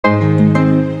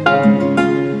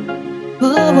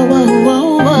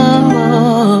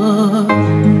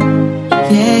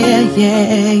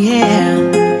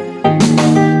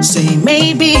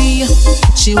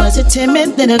was a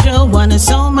timid little girl, wanted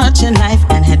so much in life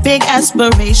and had big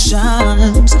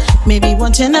aspirations. Maybe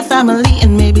wanting a family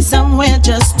and maybe somewhere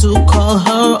just to call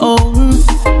her own.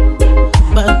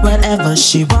 But whatever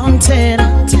she wanted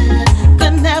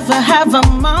could never have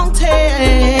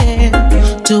amounted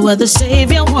to what the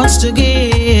Savior wants to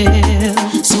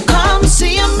give. So come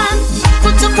see a man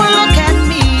who took one look at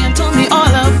me and told me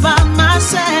all about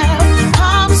myself.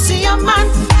 Come see a man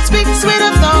speaks with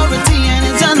authority and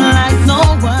it's unlike no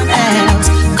one else.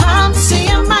 Come see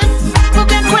a man who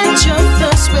can quench your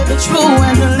thirst with the true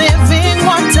and the living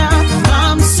water.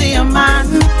 Come see a man.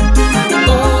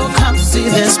 Oh, come see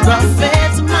this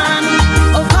prophet man.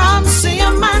 Oh, come see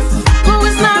a man who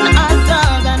is none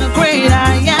other than the great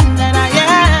I am that I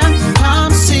am.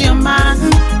 Come see a man.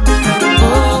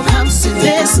 Oh, come see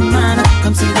this man.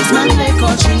 Come see this man they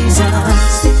call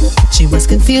Jesus. She was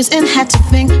confused and had to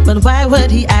think, but why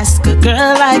would he ask a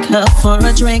girl like her for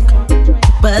a drink?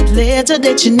 But little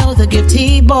did she know the gift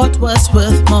he bought was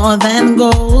worth more than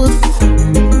gold.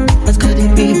 But could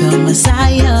it be the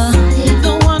Messiah?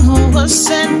 The one who was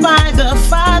sent by the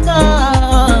Father,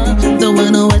 the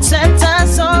one who would set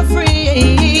us all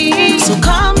free. So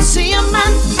come see a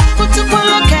man who took one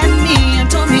look at me and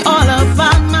told me all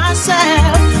about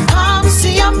myself. Come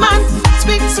see a man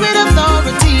speaks with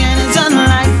authority and it's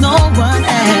unlike no one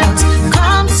else.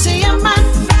 Come see a man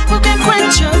who can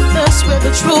quench your thirst with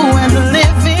the true and the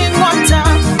living water.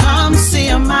 Come see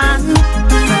a man.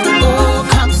 Oh,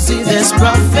 come see this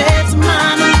prophet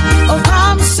man. Oh,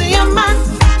 come see a man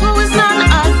who is none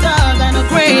other than the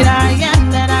great I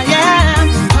am that I am.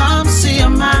 Come see a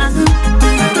man.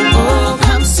 Oh,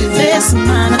 come see this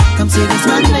man. Come see this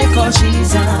man they call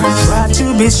Jesus. Try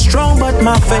to be strong, but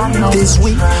my faith is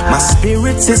weak. My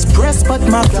spirit is pressed, but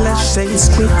my flesh says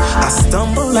quit. I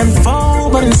stumble and fall,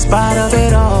 but in spite of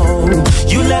it all,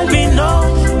 you let me know,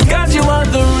 God, you are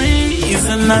the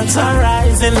reason that I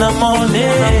rise in the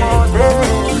morning.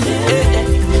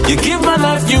 You give my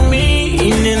life new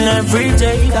meaning every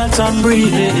day that I'm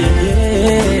breathing.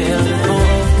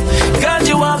 God,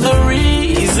 you are the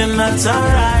reason that I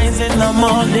rise in the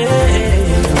morning.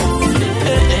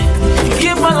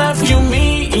 Give my life new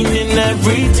meaning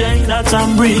every day that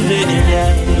I'm breathing.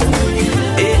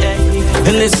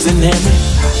 Listen to me.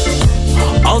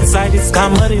 Outside it's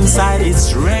calm, but inside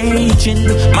it's raging.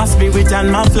 My spirit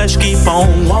and my flesh keep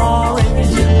on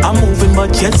warring. I'm moving,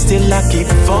 but yet still I keep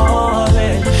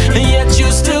falling. And yet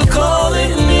you still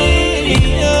calling me.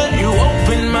 You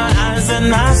open my eyes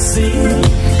and I see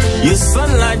your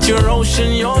sunlight, your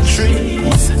ocean, your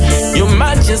trees, your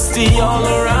majesty all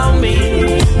around me.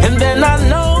 And then I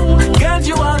know, God,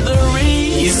 you are the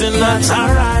reason that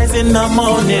I rise in the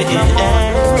morning.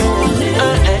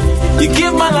 You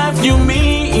give my life new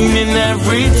meaning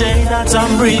every day that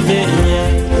I'm breathing.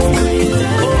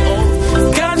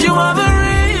 God, you are the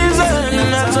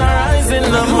reason that I rise in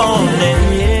the morning.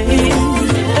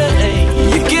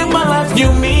 You give my life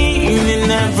new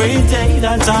meaning every day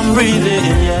that I'm breathing.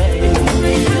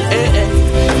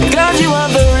 God, you are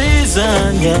the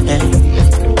reason.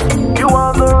 You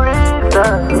are the reason.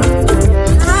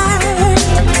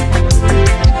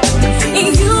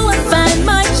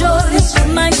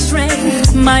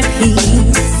 My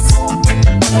peace,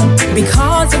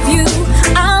 because of you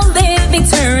I'll live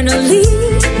eternally.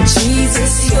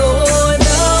 Jesus, you're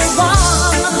the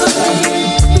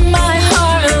one my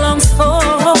heart longs for.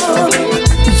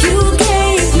 You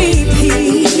gave me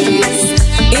peace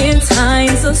in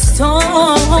times of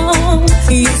storm.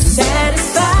 You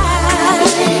satisfy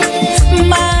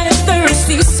my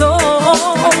thirsty soul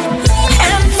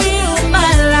and fill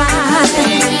my life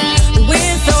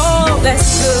with all that's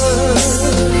good.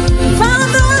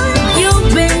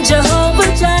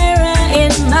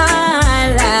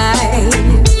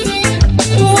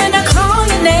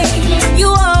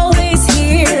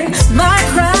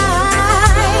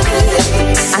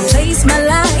 My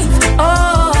life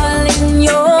all in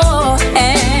your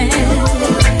hands.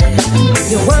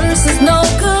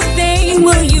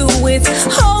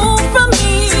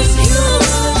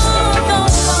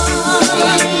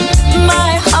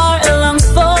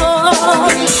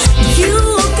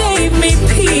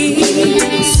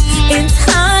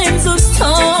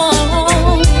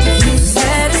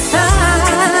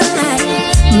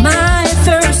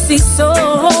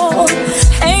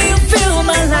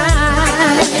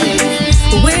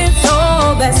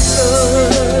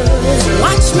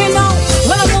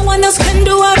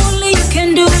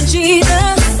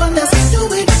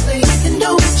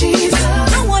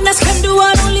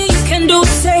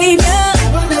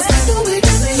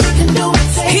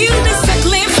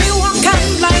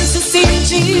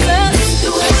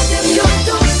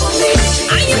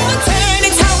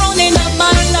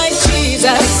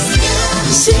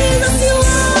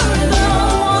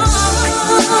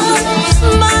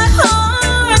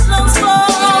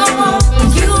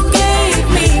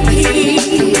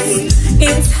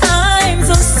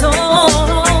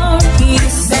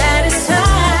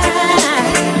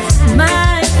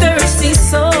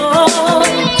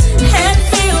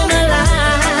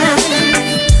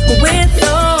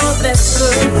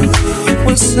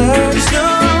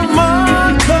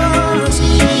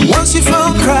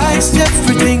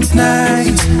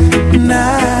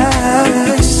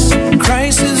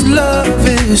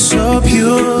 so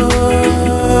pure.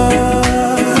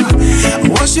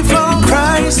 Once you found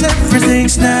Christ,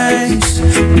 everything's nice,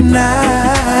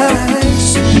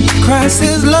 nice.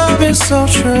 Christ's love is so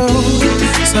true,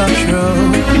 so true.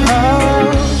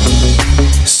 Oh,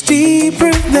 it's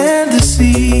deeper than the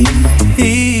sea,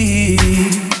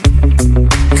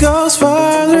 goes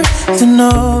farther than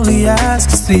only eyes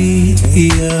can see.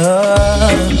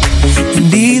 And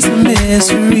he's a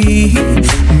mystery,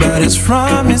 but it's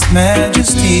from his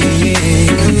majesty.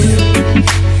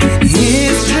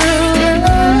 It's true.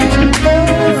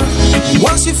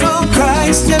 Once you found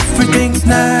Christ, everything's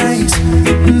nice,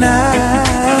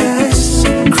 nice.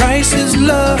 Christ's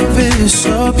love is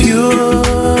so pure.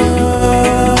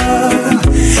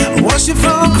 Once you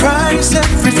found Christ,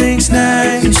 everything's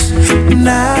nice,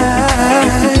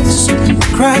 nice.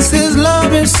 Christ's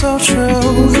love is so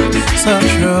true, so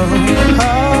true.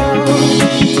 Oh,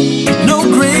 no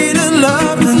greater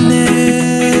love than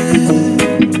this,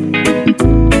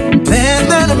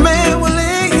 than a man will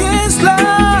lay his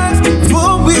life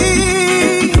for me.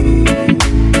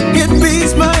 It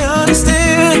beats my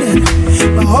understanding.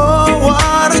 Oh,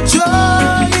 what a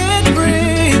joy it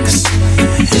brings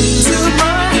to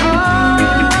my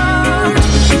heart.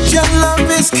 Your love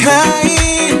is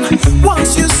kind.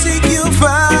 Once you seek, you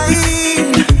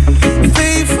find.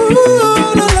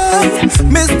 Faithful love,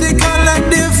 mystical and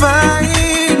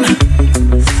divine,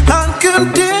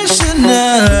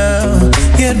 unconditional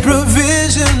yet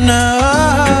provisional.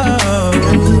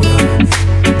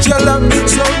 Your love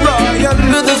so royal.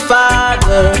 To the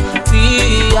Father, we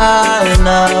are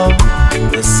now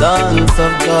the sons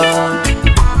of God.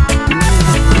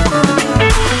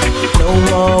 No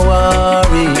more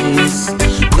worries,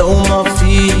 no more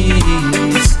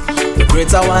fears. The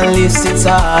greater one lives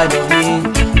inside of me.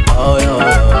 Oh,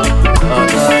 yeah,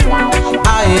 I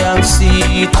am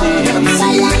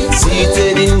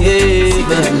seated in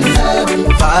heaven,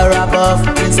 far above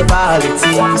principalities. Oh,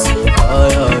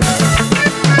 yeah.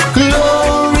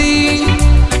 Glory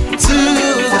to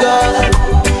God,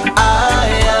 I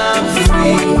am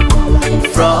free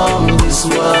from this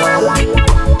world.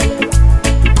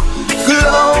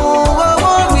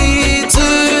 Glory to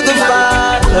the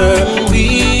Father, we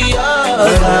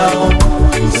are now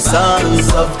the sons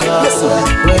of God.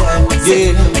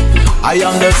 Yeah, I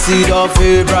am the seed of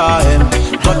Abraham.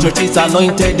 God church is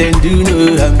anointed and do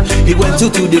know him. He went to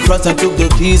the cross and took the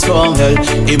keys from hell.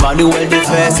 Emmanuel the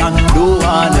first and no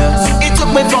one else. He took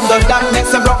me from the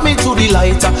darkness and brought me to the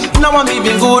light. Now I'm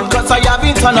living good cause I have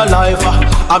eternal life.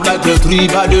 I'm like the tree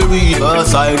by the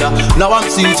riverside. Now I'm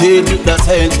seated with the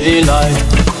saints in life.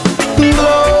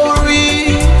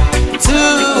 Glory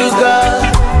to God,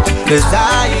 cause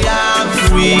I am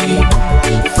free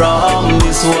from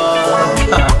this world.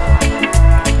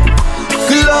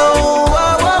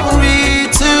 Glory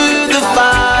to the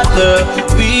Father,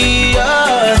 we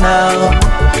are now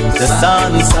the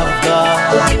sons of God.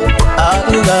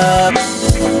 Hallelujah.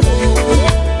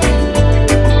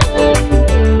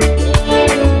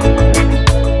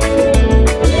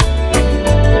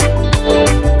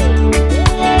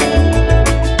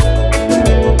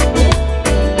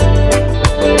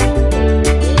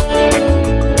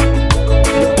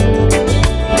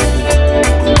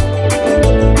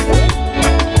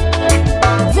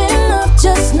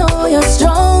 Just know you're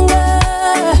stronger.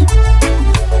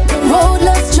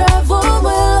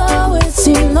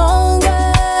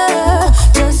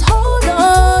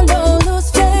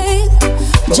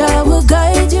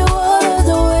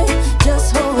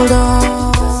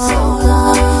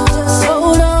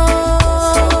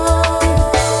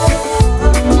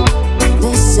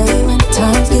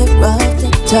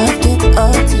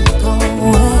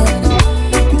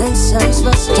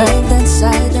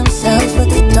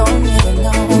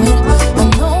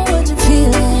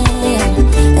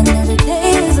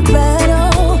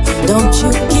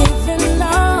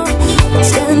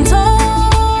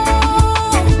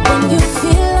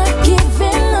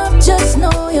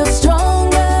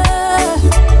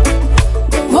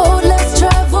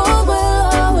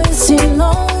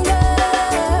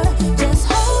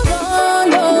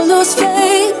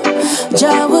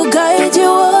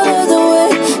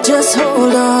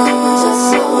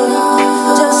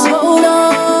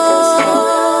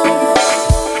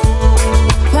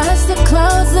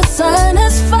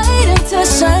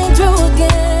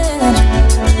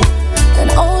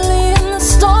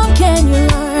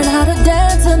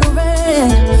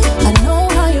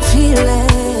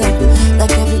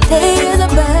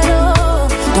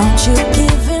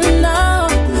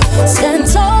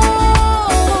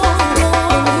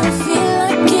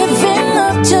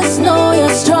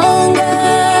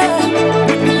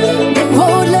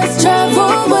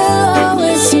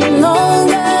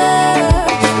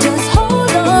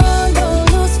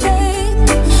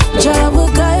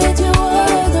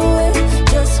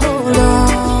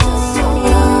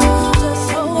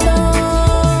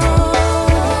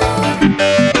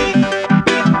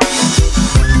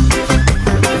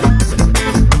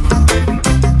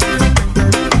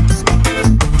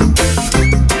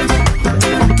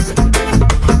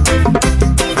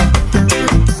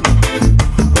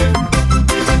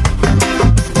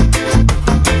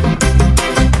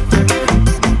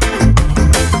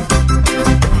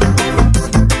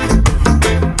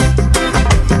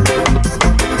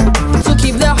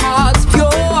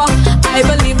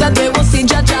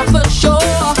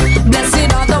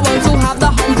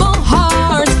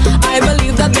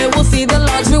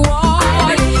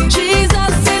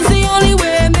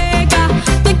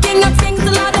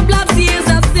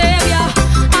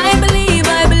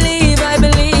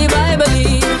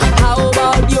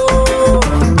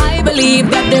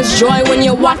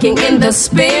 walking in the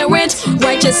spirit,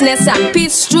 righteousness and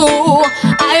peace too.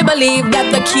 I believe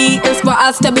that the key is for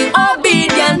us to be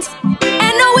obedient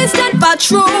and always stand for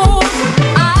true.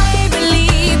 I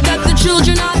believe that the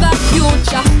children are the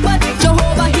future, but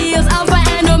Jehovah He is Alpha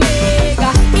and Omega.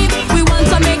 If we want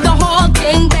to make the whole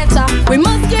thing better, we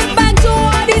must get back to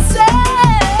what He said.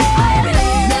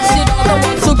 Blessed are the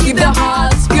ones who keep their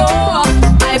hearts pure.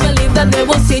 I believe that they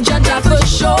will see Jah for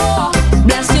sure.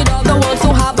 Blessed are the ones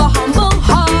who have a humble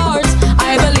heart.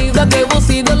 I believe that they will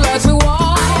see the Lord's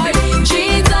reward.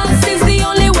 Jesus is the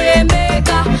only way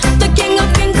maker, the King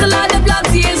of Kings, the Lord of Lords,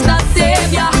 He is the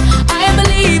Savior. I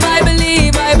believe, I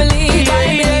believe, I believe,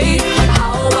 I believe.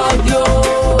 How about you?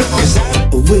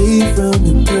 Away from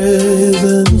your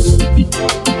presence,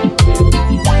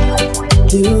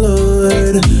 dear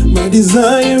Lord, my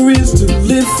desire is to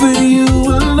live for you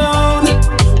alone.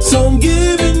 So I'm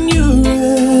giving you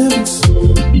reverence.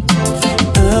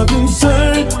 I've been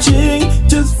searching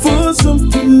just for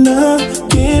something I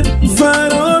can't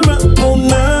find on my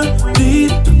own. I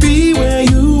need to be where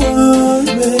you are,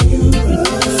 where you are.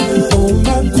 All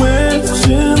my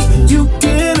questions you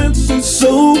can answer,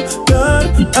 so God,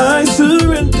 I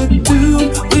surrender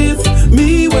to with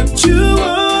me what you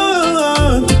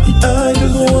want. I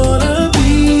just wanna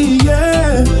be,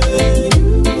 yeah,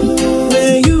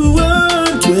 where you are,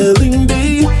 dwelling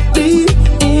deeply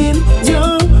in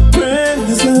your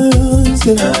presence.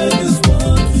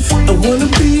 I wanna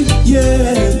be,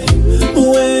 yeah,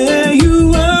 where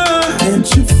you are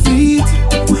at your feet,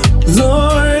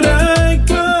 Lord. I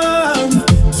come,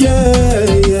 yeah,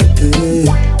 yeah.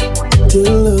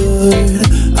 Dear Lord,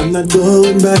 I'm not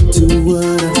going back to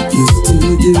what I used to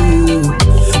do.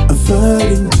 I'm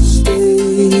fighting to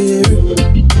stay here.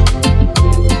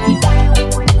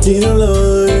 Dear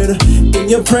Lord, in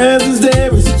your presence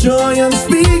there is joy,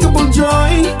 unspeakable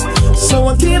joy. So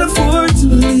I can't afford to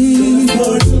leave.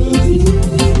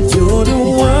 You're the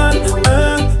one I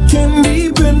can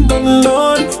depend on,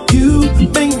 Lord. You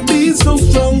make me so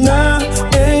strong, I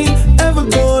ain't ever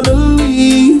gonna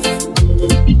leave.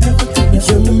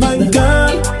 You're my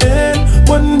God, and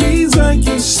one desire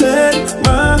you set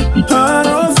my heart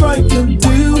on fire.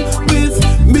 Do with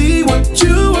me what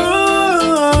you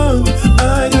want.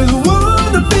 I just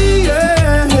wanna be,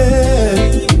 yeah,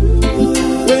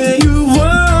 where you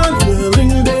are,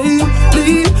 dwelling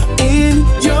daily in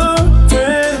your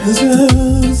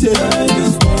presence. Yeah,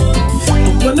 I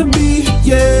wanna be,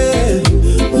 yeah,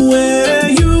 where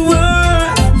you are.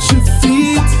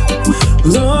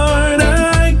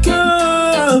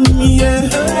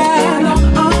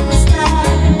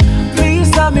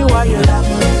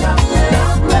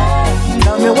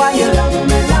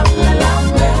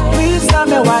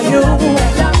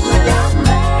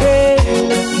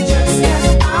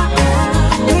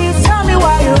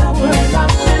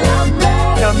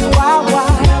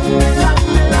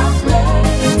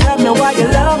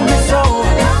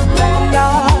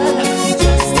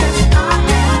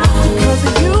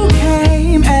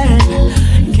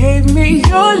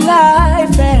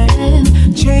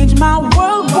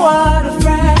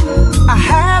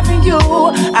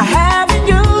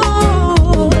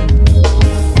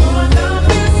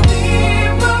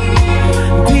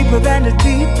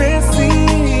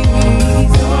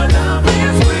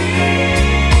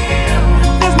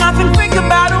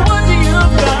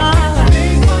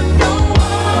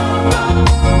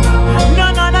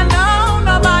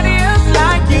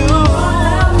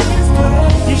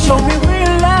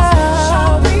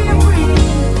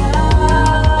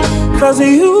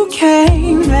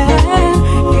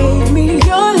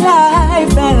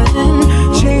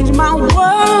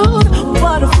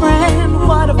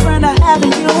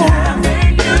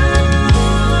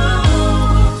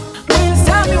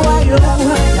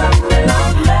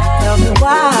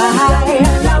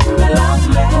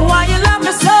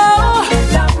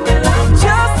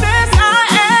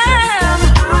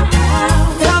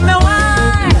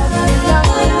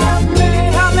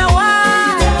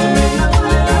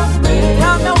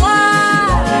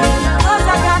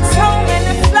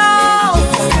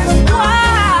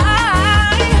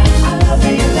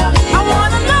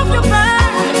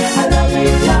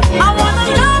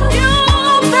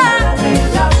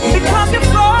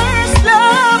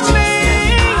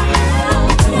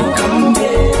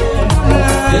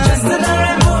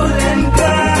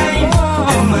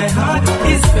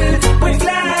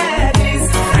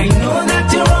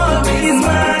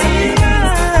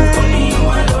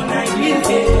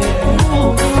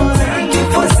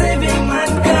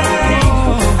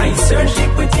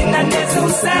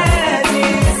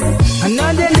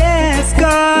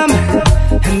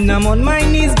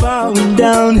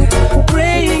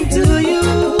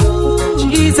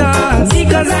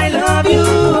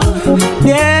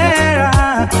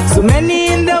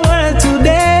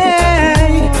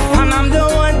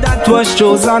 was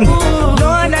chosen.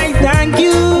 Lord, I thank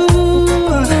you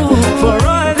for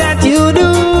all that you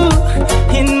do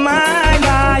in my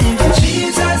life.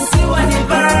 Jesus, you are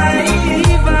divine.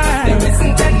 There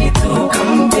isn't any to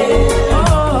compare.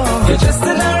 You're just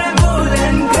honorable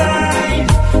and kind,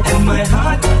 and my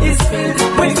heart is filled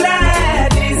with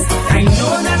gladness. I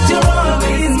know that you're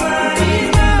always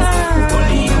mine.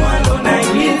 Only you alone I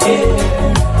will care.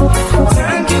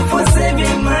 Thank you for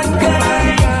saving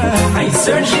mankind. I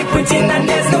search it within and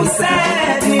there's no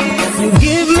sadness. You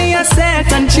give me a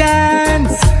second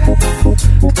chance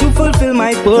to fulfill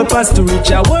my purpose, to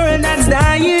reach a world that's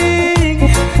dying.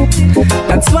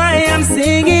 That's why I'm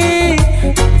singing.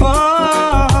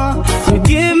 Oh, you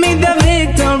give me the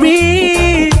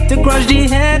victory to crush the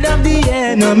head of the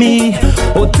enemy.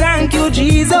 Oh, thank you,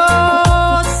 Jesus.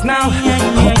 Now,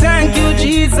 oh, thank you,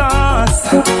 Jesus.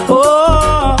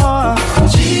 Oh,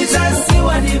 Jesus, you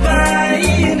are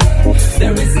divine.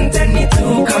 There isn't any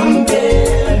to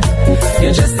compare.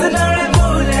 You're just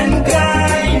honorable and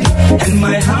kind, and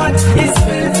my heart is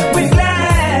filled with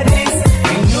gladness.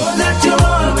 I know that you're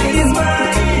always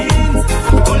mine.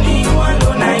 Only you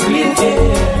alone I will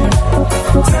care.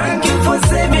 Thank you for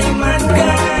saving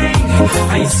mankind.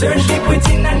 I search deep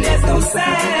within and there's no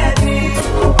sadness.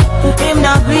 Him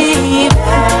not grieve.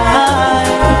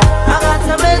 I got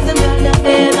some wisdom in the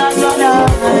day that's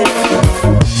alive.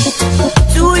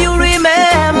 Do you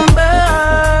remember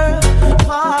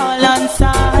Paul and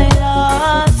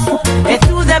Silas? They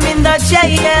threw them in the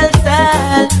jail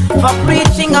cell for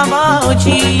preaching about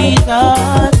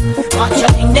Jesus. But you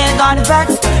think they got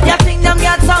vexed? You think them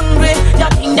get hungry? You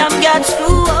think them get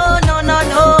through? Oh no, no,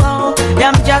 no.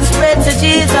 Them just pray to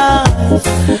Jesus,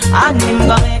 and him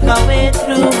gonna make a way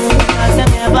through. Cause they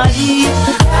never leave.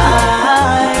 I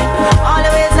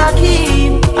always a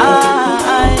keep.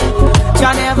 I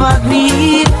never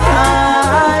grieve.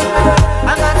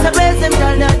 I got to praise him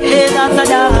till the day that I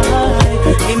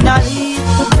die. Him not leave.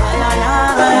 I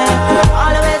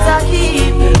always a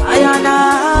keep. I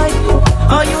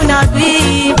oh you not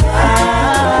grieve.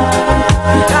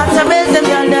 Got to praise him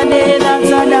till the day that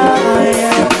I die.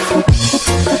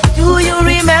 Do you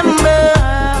remember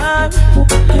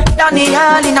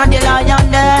Daniel in the lion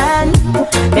den?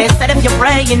 They said if you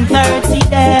pray in 30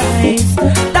 days,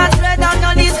 that's where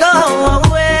Daniel is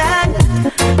going.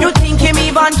 You think him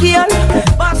even care?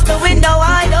 Bust the window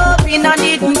wide open and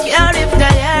didn't care if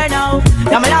they hear now.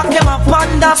 Them lock him up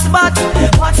on the spot.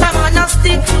 What time on a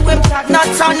stick to him, that not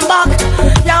turn back.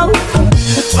 Yo,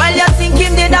 well you think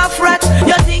him did a fret,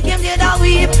 you think him did a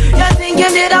weep, you think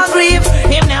him did a grieve.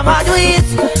 Him never do it.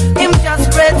 Him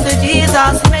just pray to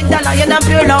Jesus, make the lion and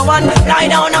pure one lie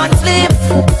down and sleep.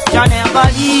 You never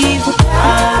leave.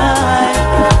 I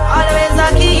always a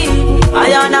keep. I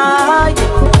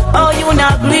oh you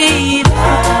not grieve.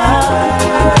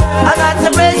 I got to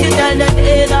praise you till the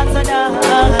day that I die.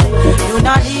 You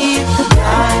not leave. I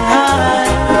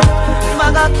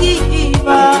got keep.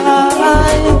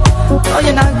 Oh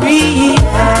you not grieve.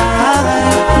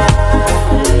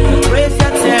 Praise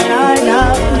your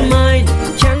turn. Mine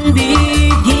can be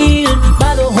healed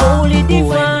by the Holy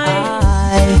Divine.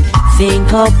 I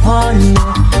think upon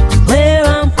where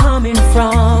I'm coming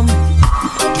from.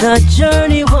 The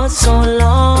journey was so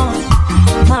long,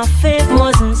 my faith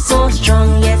wasn't so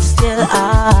strong, yet still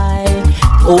I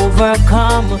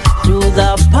overcome through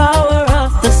the power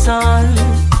of the Son.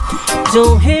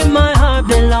 To him my heart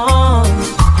belongs,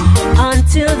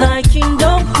 until thy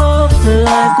kingdom comes,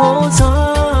 life goes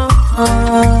on.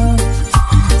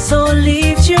 So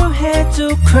lift your head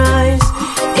to Christ,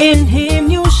 in him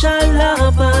you shall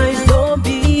abide. Don't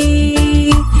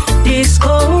be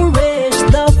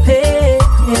discouraged,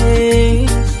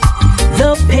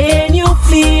 the pain you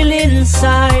feel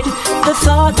inside, the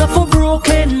thought of a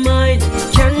broken mind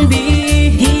can be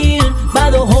healed by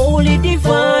the Holy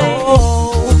Divine.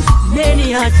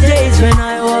 Many are days when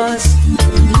I was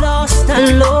lost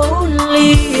and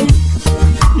lonely,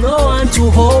 no one to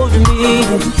hold me.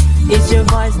 It's your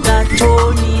voice that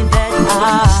told me that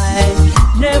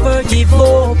I never give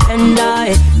hope, and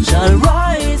I shall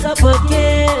rise up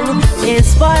again in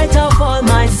spite of all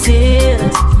my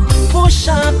sins. Push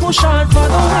on for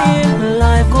the win,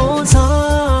 life goes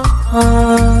on.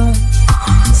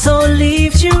 So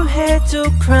lift your head to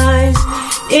Christ,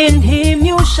 in him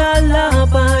you shall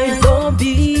abide. Don't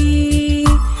be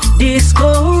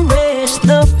discouraged,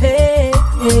 the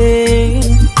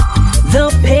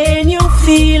pain you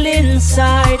feel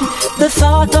inside, the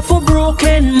thought of a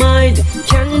broken mind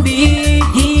can be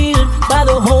healed by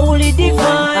the Holy Divine.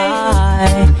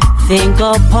 I think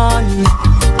upon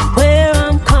where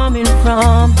I'm coming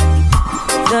from.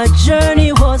 The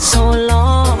journey was so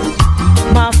long,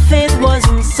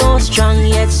 so strong,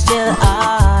 yet still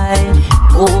I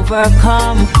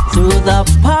overcome through the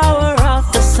power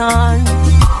of the Son.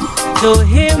 To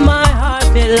Him my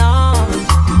heart belongs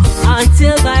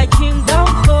until Thy kingdom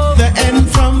comes. The end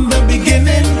from the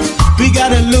beginning, we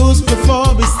gotta lose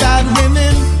before we start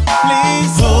winning.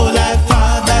 Please hold that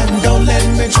Father and don't let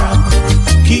me drop.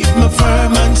 Keep me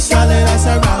firm and solid as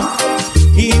a rock.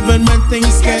 Even when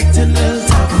things get a little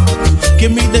tough,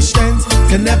 give me the strength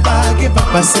to never give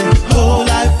up. I say, hold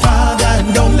that Father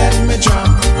and don't let me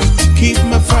drop. Keep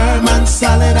me firm and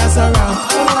solid as a rock.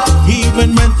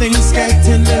 Even when things get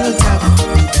a little tough,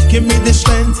 give me the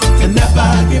strength to never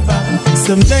give up.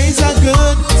 Some days are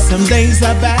good, some days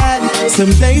are bad.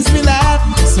 Some days we laugh,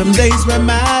 some days we're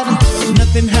mad.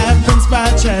 Nothing happens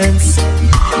by chance.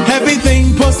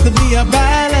 Everything supposed to be a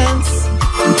balance.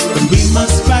 We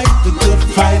must fight the good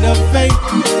fight of faith.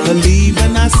 Believe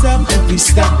in ourselves every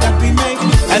step that we make,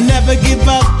 and never give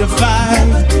up the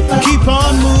fight. Keep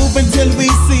on moving till we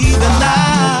see the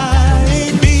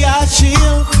light. Be our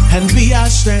shield and be our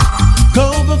strength. Go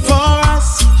before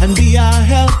us and be our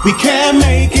help. We can't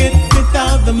make it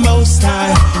without the Most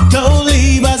High. Don't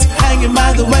leave us hanging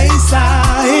by the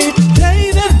wayside.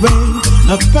 They that wait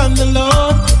upon the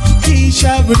Lord, He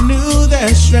shall renew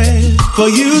their strength. For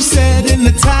you said in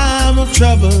the time of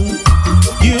trouble,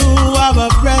 you are a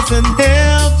present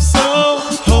help. So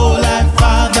hold that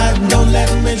Father and don't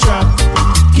let me drop.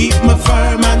 Keep me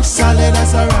firm and solid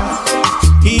as a rock.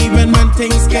 Even when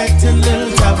things get a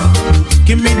little tough,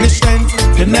 give me the strength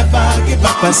to never give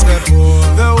up. I said,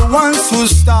 the ones who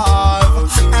starve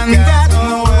and got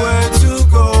nowhere to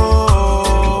go,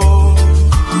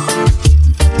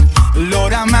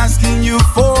 Lord, I'm asking you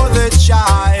for the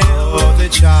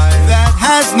child that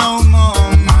has no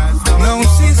mom, no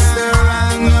sister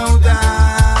and no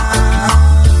dad.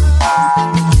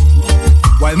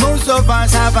 While most of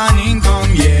us have an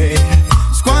income, yeah,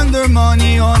 squander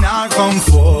money on our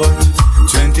comfort.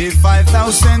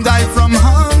 25,000 die from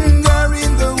hunger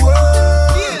in the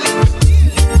world.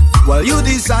 While you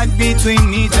decide between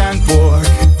meat and pork,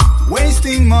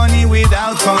 wasting money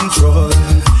without control.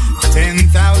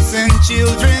 10,000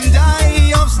 children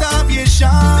die of starvation.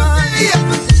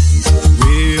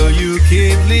 Will you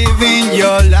keep living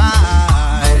your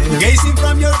life, gazing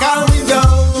from your car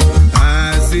window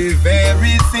as if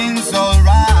everything's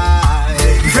alright,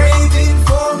 craving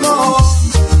for more?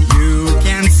 You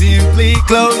can simply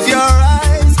close your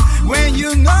eyes when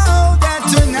you know that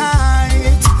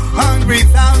tonight hungry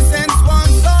thousands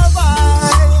won't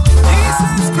survive.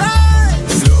 Jesus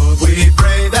Christ, Lord, we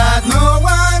pray that no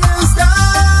one has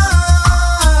died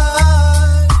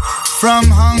from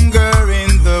hunger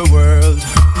in the world.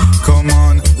 Come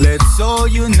on, let's all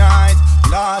unite,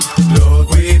 Lord. Lord,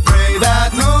 we pray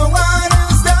that no one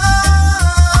has died.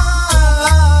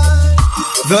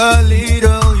 The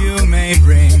little you may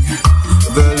bring,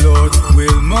 the Lord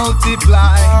will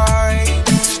multiply.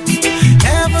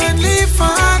 Heavenly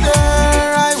Father,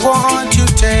 I want to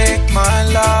take my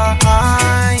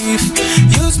life.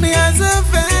 Use me as a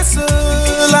vessel,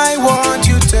 I want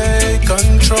you to take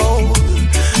control.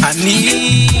 I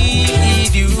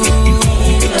need you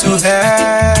to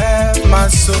have my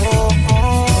soul.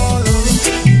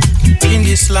 In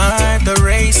this life, the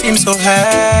race seems so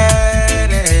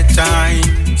hard at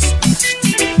times.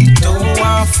 Though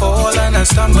I fall and I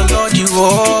stumble, Lord, you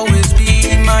always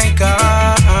be my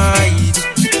guide.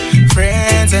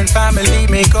 Friends and family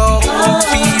may go,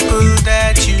 people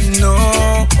that you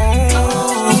know,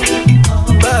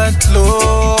 but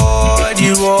Lord,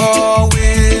 you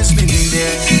always been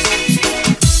there.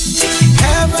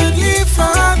 Heavenly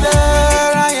Father,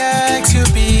 I ask you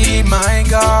be my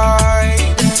guide.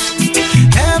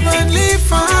 Heavenly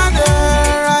Father,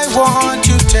 I want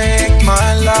you to take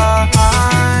my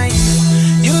life.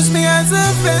 Use me as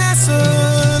a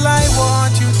vessel, I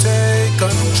want you to take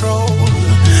control.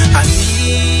 I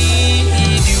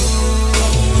need you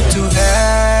to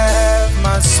have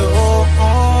my soul.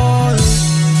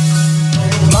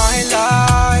 My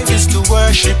life is to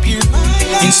worship you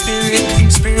in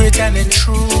spirit and in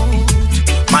truth.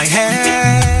 My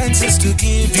hands is to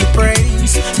give you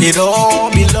praise. It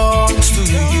all belongs to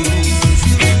you.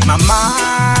 My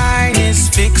mind is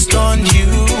fixed on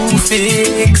you,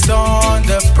 fixed on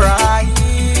the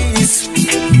prize.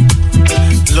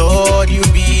 Lord, you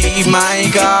be my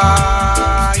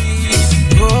guide.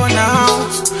 Oh, now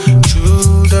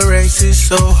through the race is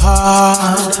so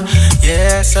hard.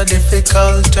 Yes, a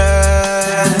difficult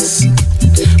task.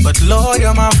 But Lord,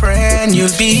 you're my friend.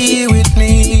 You'll be with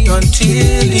me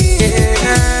until the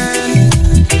end.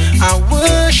 I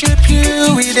worship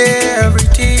you with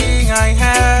everything I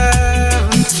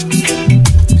have.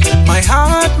 My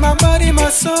heart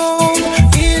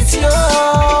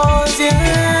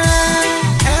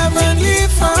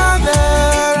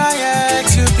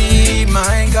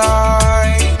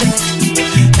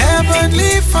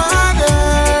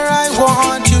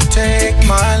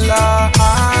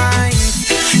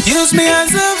Use me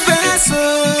as a vessel.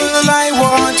 I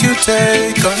want you to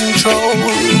take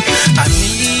control. I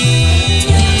need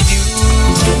you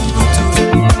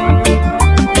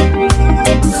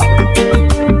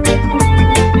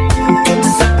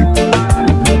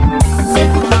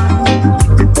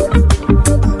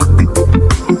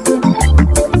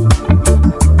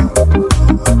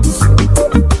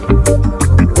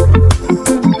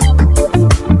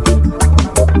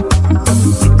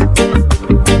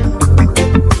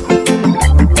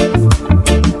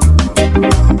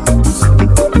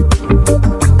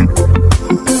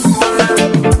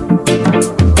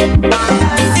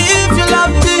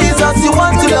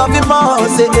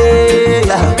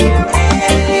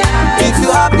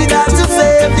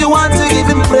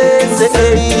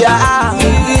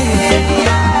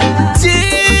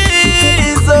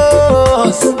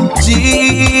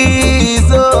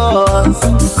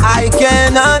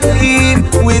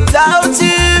without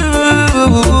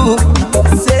you,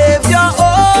 Savior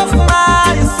of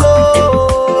my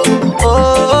soul,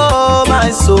 oh my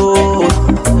soul.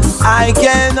 I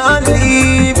cannot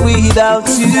live without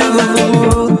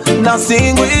you. Now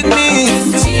sing with me.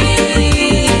 Jesus,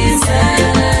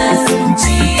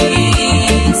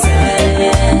 Jesus,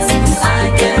 I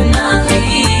cannot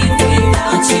live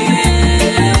without you.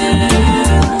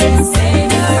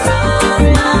 Savior of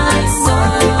my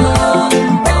soul,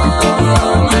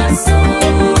 oh my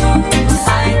soul, I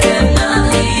cannot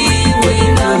live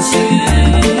without you.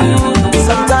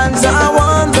 Sometimes I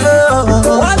wonder,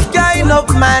 what kind of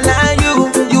man are you?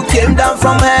 You came down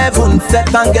from heaven,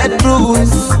 set and get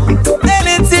bruised.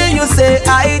 Anything you say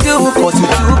I do, cause you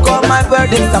took all my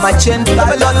burdens and my chains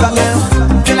fly out again.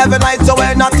 Till every night so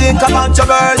when I think about your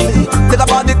mercy, think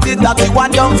about the things that you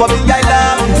want done for me, I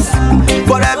love you.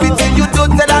 For everything you do,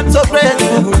 tell I'm so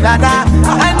grateful. Na na,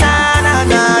 na na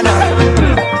na na.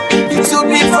 You took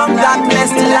me from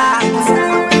darkness to light.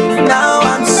 Now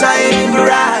I'm shining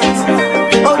bright.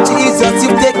 Oh Jesus,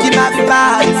 you've taken my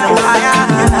part.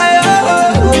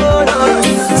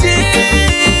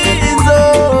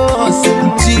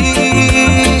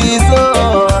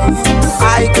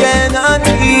 I cannot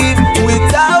live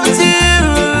without you,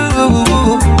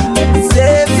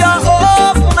 Savior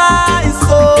of my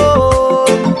soul,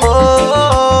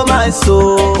 oh my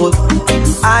soul.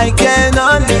 I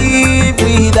cannot live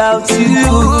without you.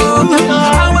 I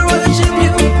will worship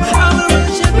you, I will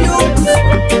worship you,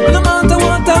 no matter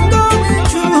what I'm going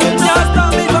through. Just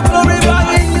tell me for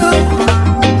glorifying you.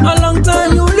 A long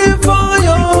time you live for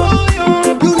you,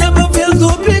 you never fail to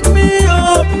pick me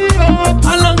up.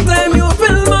 A long time you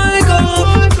fill my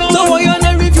cup, so why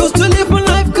I refuse to live my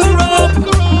life corrupt?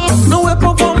 No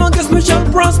weapon formed against me shall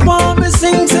prosper. Me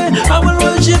sing say I will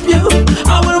worship you,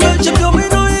 I will worship you. Me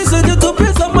know it's easy to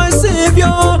praise of my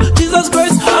Savior Jesus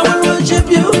Christ. I will worship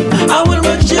you, I will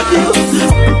worship you,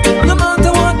 no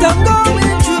matter what I'm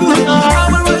going through. I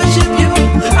will worship you,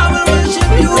 I will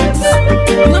worship you,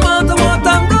 no matter what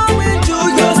I'm going through.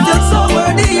 You're still so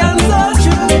worthy and so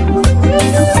true.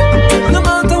 No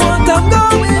matter what I'm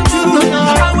going through,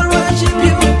 I will worship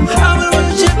you, I will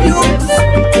worship you,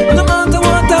 no matter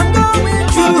what I'm going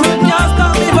through. Just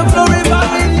tell me for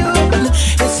glorifying you.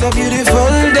 It's a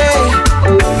beautiful day,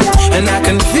 and I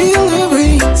can feel the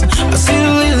breeze. I see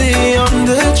the lily on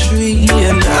the tree,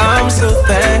 and I'm so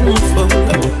thankful.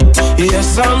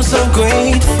 Yes, I'm so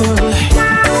grateful.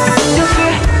 You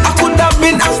see, I could have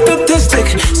been a statistic.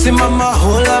 See mama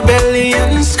hold her belly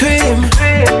and scream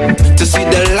to see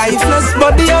the lifeless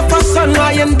body of a son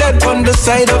lying dead on the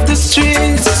side of the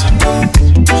streets.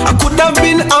 I could have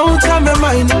been out of my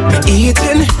mind,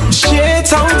 eating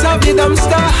shit out of the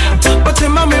dumpster, but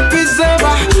him and me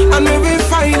preserver and me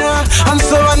refiner, and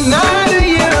so another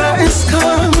year has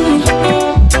come.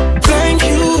 Thank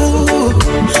you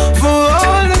for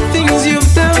all the things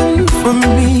you've done for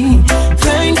me.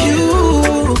 Thank you,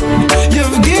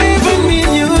 you've given me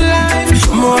new life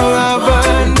more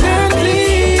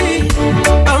abundantly.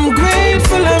 I'm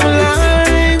grateful I'm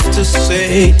alive to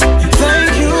say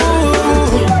thank you.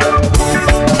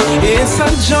 It's a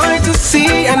joy to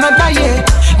see another year.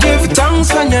 Give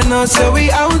thanks when you know so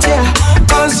we out here.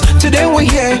 Cause today we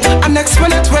here and next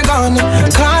minute we're gone.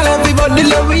 Call everybody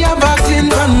that we are back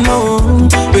in and know.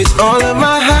 With all of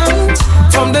my heart,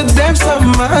 from the depths of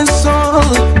my soul,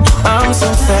 I'm so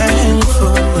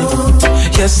thankful.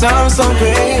 Yes, I'm so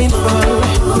grateful.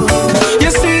 You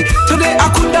see, today I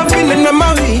could have been in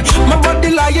memory. My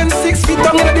body lying 6 feet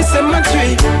under the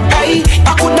cemetery. Hey,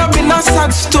 I could have been a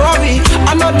sad story.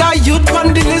 Another youth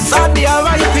on the list of the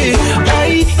RIP.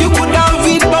 Hey, you could have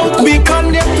read about me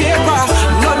on the paper.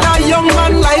 Another young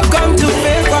man life come to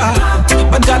favor.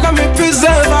 But God I'm a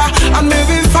preserver and me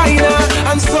refiner,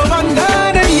 and so on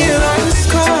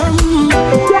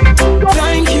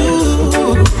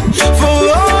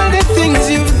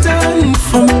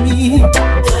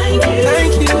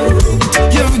Thank you.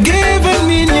 You've given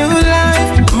me new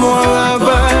life, more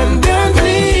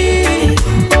abundantly.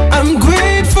 I'm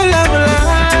grateful of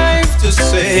life to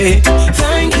say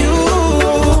thank you.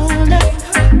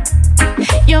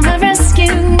 You're my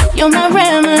rescue, you're my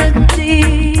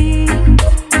remedy.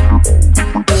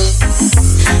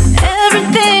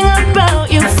 Everything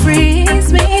about you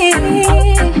frees me.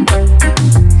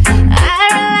 I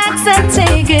relax and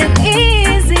take it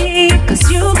easy, 'cause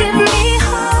you give me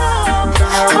hope,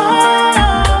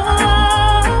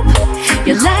 hope.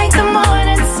 You're like the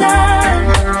morning sun,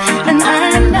 and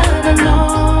I'm not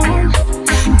alone.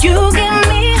 You give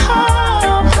me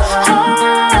hope,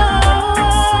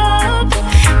 hope.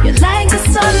 You're like the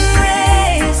sun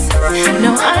rays.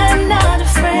 No, I'm not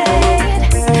afraid,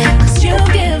 'cause you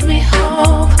give me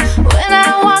hope when I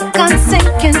walk on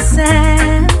sinking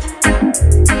sand.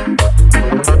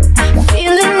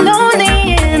 Feeling lonely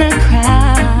in a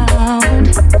crowd,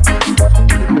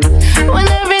 when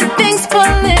everything's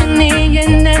pulling me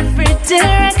in every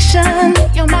direction.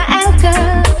 You're my anchor,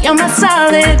 you're my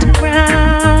solid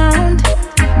ground.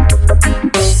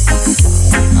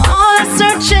 All I'm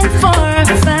searching for I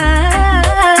find.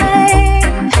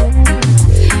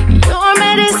 Your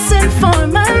medicine for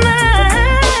my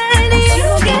mind. You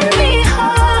give me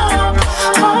hope,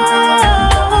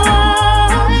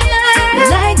 hope.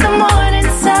 You're like the morning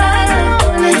sun,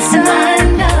 and I'm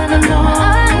not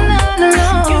alone.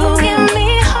 You give me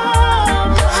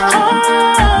hope,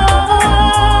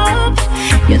 hope.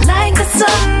 You're like the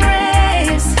sun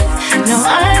rays. No,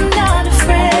 I'm not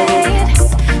afraid,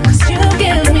 'cause you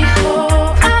give me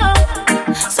hope.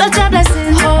 Such a blessing.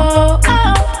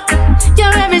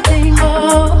 You're everything.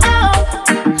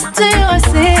 To you I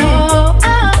say,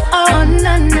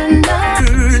 na na na.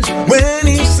 When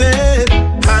he said,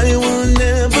 I will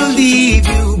never leave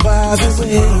you by the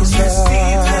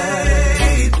wayside,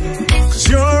 'cause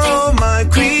you're all my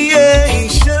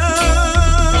creation,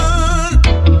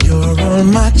 you're all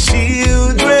my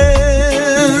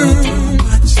children.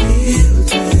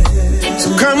 So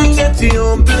come get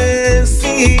your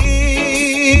blessing.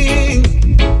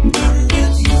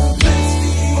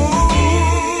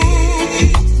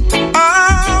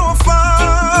 Our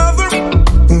Father,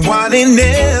 what in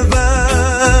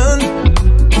heaven,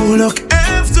 who look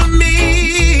after me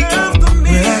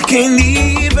when I can't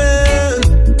even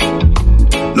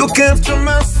look after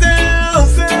myself.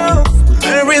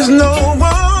 There is no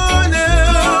one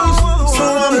else, so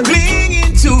I'm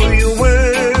clinging to your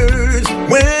words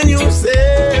when you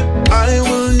said, I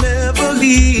will never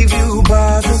leave you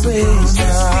by the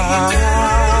wayside,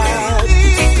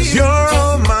 'cause you're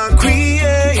all my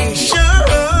creation,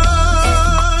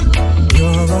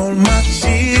 you're all my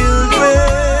children,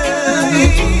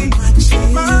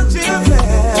 my children.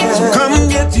 So come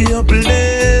get your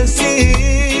blessing.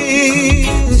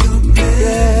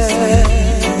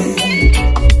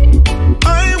 I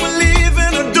will live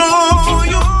and adore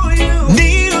you,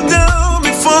 kneel down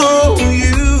before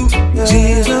you.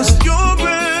 Jesus, you're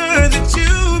worthy to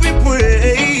be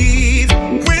praised.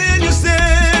 When you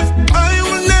said, I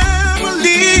will never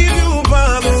leave you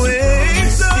by the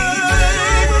wayside,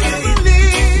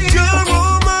 you're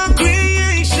all my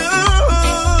creation,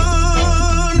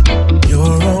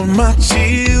 you're all my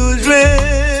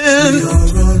children,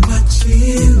 you're all my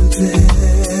children.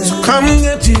 So come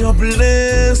get your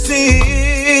blessing.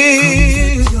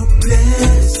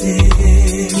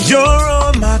 You're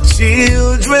all my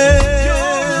children.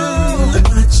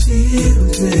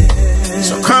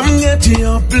 So come get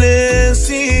your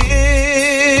blessing.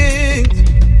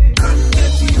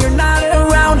 You're not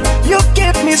around, you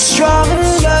keep me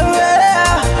stronger.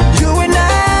 You and I,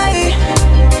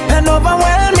 an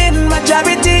overwhelming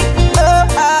majority.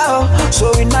 So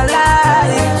in my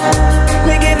life,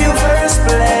 we give you first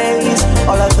place,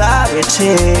 all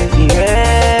authority.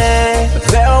 Yeah.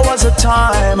 There was a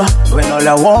time when all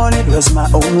I wanted was my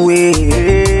own way.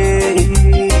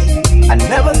 I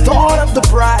never thought of the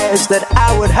price that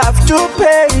I would have to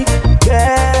pay.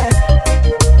 Yeah.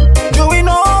 Doing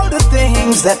all the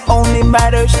things that only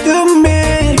matters to me.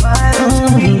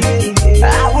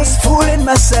 I was fooling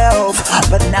myself,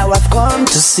 but now I've come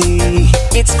to see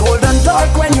it's cold and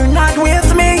dark when you're not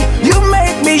with me. You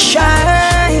make me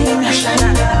shine.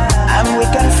 I'm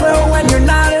weak and frail when you're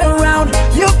not around.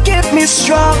 You keep me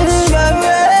stronger.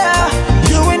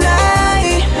 You and I,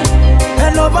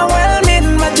 an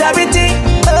overwhelming majority.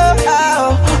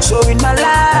 So in my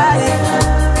life,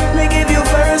 we give you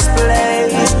first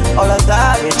place, all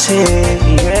authority.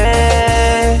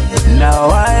 Yeah. Now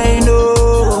I know.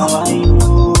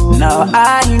 Now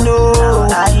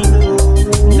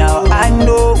I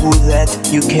know that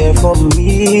You care for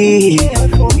me.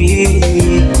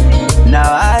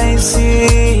 Now I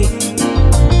see.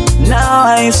 Now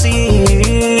I see.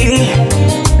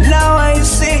 Now I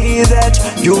see that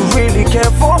you really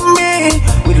care for me.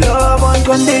 With love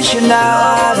unconditional.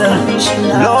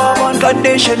 Love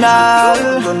unconditional.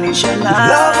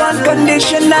 Love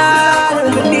unconditional.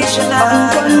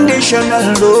 Unconditional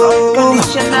love.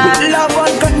 With love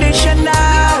unconditional.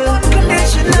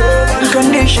 Love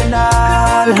unconditional.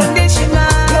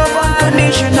 Love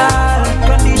unconditional.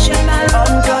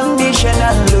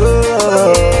 Unconditional love.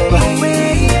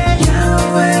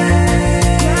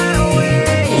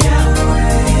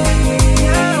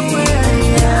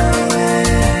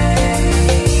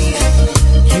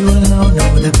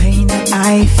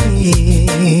 I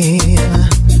feel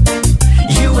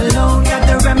you alone got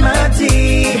the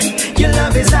remedy. Your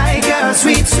love is like a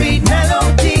sweet, sweet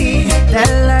melody that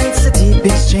lights the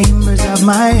deepest chambers of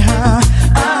my heart.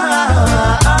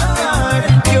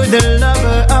 You're the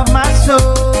lover of my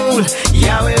soul.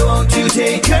 Yahweh, won't you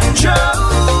take control?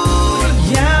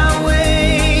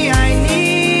 Yahweh, I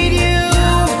need you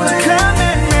to come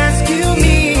and rescue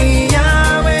me.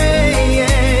 Yahweh,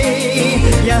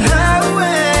 Yahweh.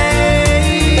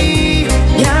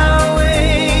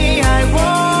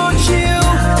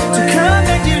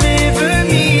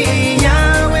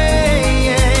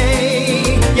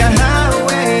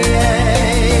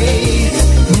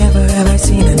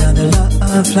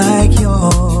 Like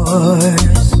yours,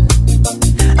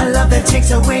 a love that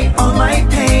takes away all my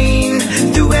pain.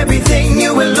 Through everything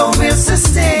you alone will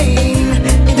sustain.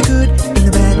 In the good, in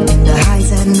the bad, in the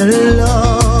highs and the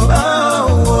lows.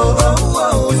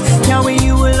 Yahweh,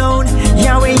 you alone.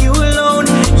 Yahweh, you alone.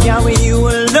 Yahweh, you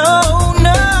alone.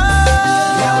 No.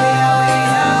 Yahweh,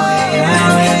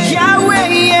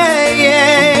 Yahweh,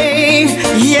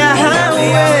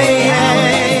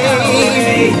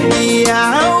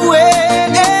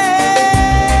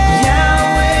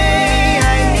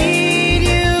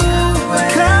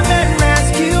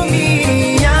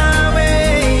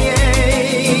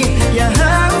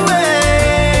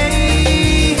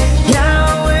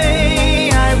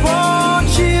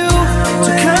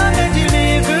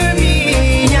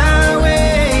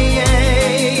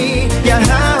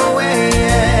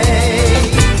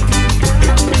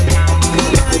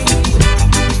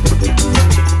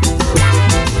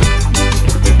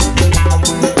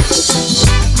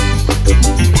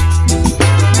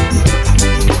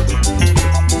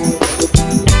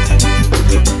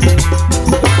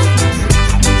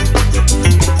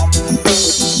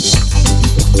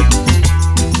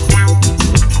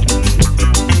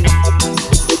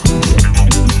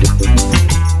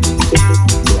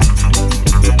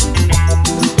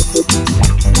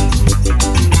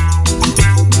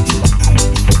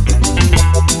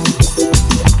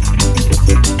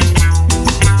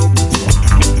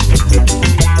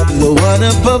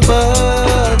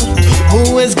 above,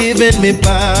 who has given me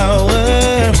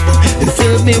power and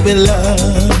filled me with love.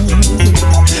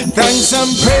 Thanks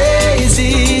and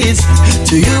praises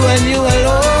to you and you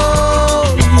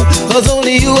alone, 'cause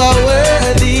only you are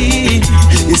worthy.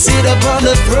 You sit upon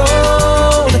the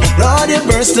throne, Lord, you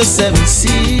burst the 7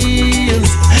 seals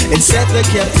and set the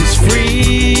captives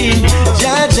free.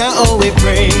 Jah, Jah, oh, we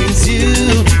praise you.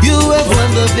 You have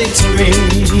won the victory.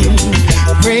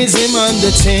 Praise him on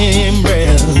the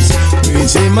timbrels,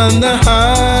 praise him on the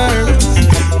harp,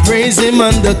 praise him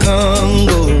on the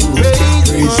Congo,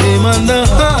 praise him on the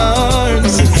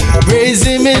harps, praise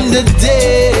him in the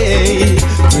day,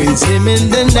 praise him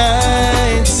in the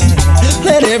night.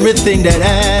 Let everything that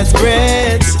has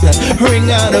breath ring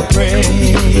out a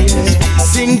praise.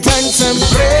 Sing thanks and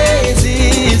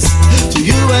praises to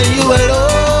you and you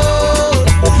alone,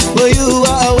 for you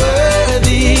are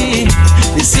worthy.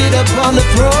 You sit upon the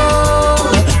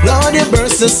throne, Lord, you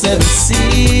burst the 7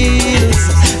 seals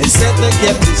and set the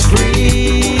captives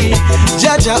free.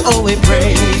 Jah, Jah, oh, we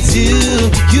praise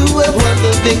you. You have won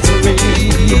the victory.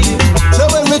 So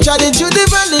when we trotted through the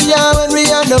valley, yeah, when we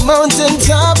on the mountain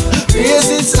top, praise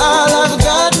is all I've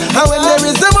got. And when there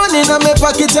is the money in my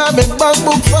pocket, I'm in bank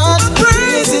book fast.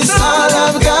 Praise is all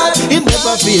I've got. It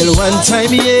never fail one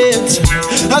time yet.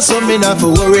 I saw me not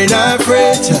for worry, not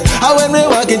fret. And when we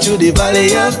walking through the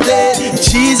valley of death,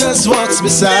 Jesus walks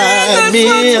beside me.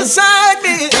 Thanks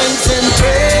and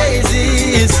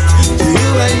praises to you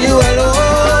and you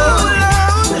alone,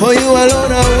 for you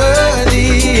alone are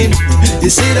worthy. You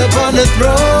sit upon the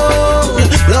throne,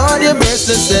 Lord, you burst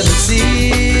the 7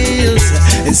 seals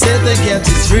and set the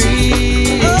captives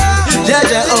free. Jah,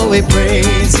 Jah, oh, we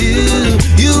praise you.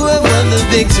 You have won the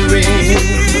victory.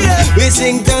 We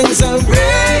sing thanks and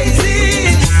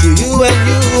praises to you and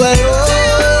you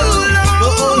alone, for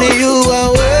only you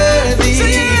are worthy.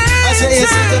 I say you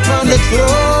sit upon the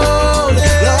throne,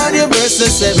 Lord, you burst the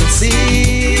seven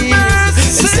seas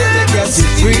and set the captive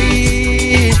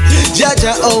free.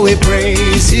 Jaja, oh, we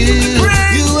praise you.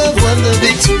 You have won the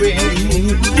victory.